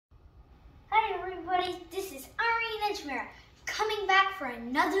everybody, this is Aaryan Ajmera coming back for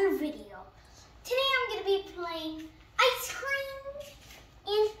another video. Today I'm going to be playing ice cream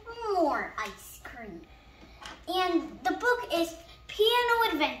and more ice cream. And the book is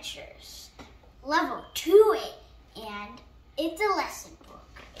Piano Adventures, Level 2A, and it's a lesson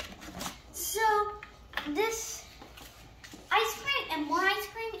book. So this ice cream and more ice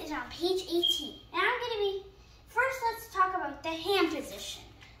cream is on page 18. And I'm going to be, first let's talk about the hand position.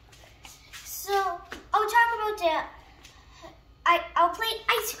 So I'll talk about I'll play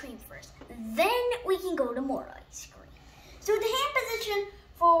ice cream first. Then we can go to more ice cream. So the hand position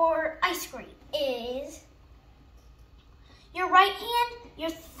for ice cream is your right hand, your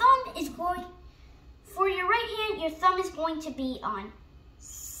thumb is going, for your right hand, your thumb is going to be on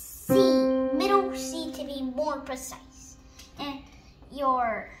C, middle C to be more precise. And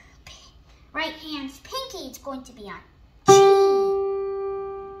your right hand's pinky is going to be on G.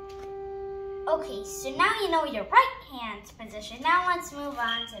 Okay, so now you know your right hand's position. Now let's move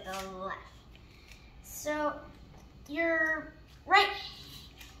on to the left. So your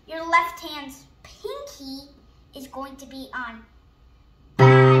left hand's pinky is going to be on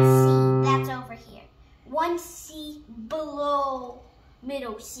bad C. That's over here. 1 C below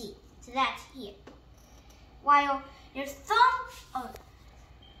middle C. So that's here. While your thumb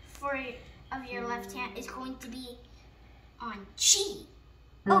of your left hand is going to be on G.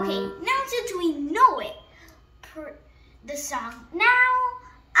 Okay, now since we know it, the song, now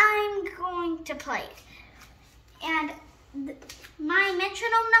I'm going to play it. And my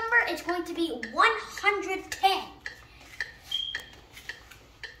metronome number is going to be 110.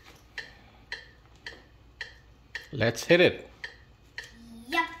 Let's hit it.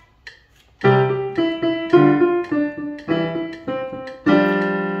 Yep.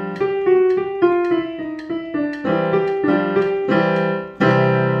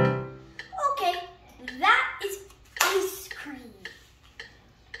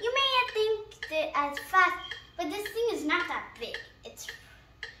 As fast, but this thing is not that big.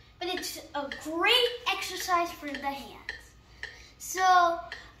 But it's a great exercise for the hands. So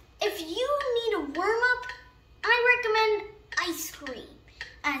if you need a warm-up, I recommend ice cream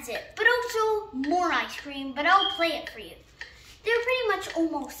as it, but also more ice cream, but I'll play it for you. They're pretty much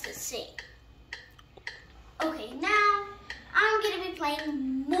almost the same. Okay, now I'm gonna be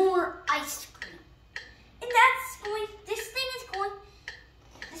playing more ice cream. And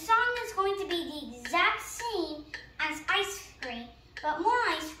the song is going to be the exact same as ice cream, but more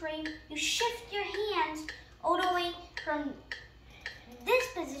ice cream, you shift your hands all the way from this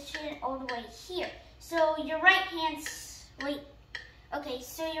position all the way here. So your right hand's,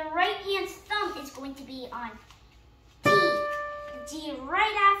 so your right hand's thumb is going to be on D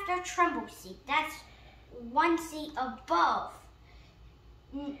right after tremble C. That's 1 C above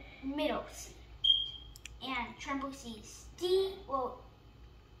middle C. And tremble C is D,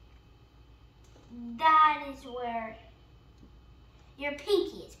 that is where your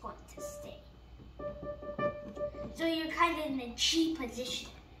pinky is going to stay. So you're kind of in the G position.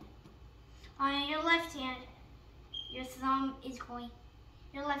 On your left hand, your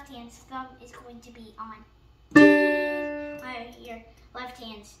left hand's thumb is going to be on D. Your left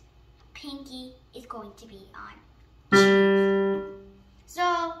hand's pinky is going to be on G. So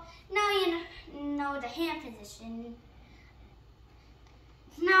now you know the hand position.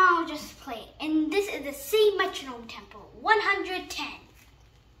 Now I'll just play it. And this is the same metronome tempo, 110.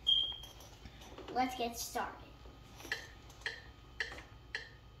 Let's get started.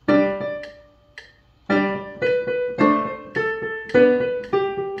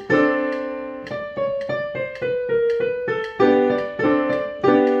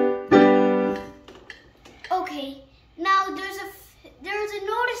 Okay, now there's a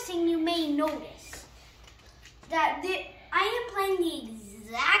noticing you may notice that I am playing the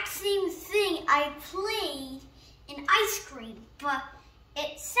exact same thing I played in ice cream, but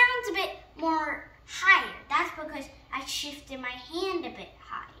it sounds a bit more higher. That's because I shifted my hand a bit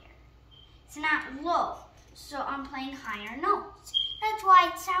higher. It's not low, so I'm playing higher notes. That's why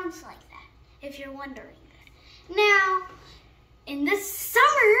it sounds like that, if you're wondering that. Now, in the summer,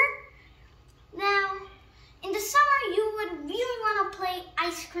 you would really want to play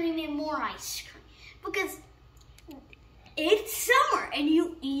ice cream and more ice cream, because it's summer and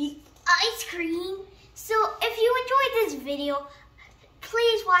you eat ice cream. So if you enjoyed this video,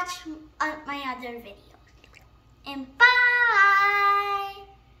 please watch my other videos. And bye!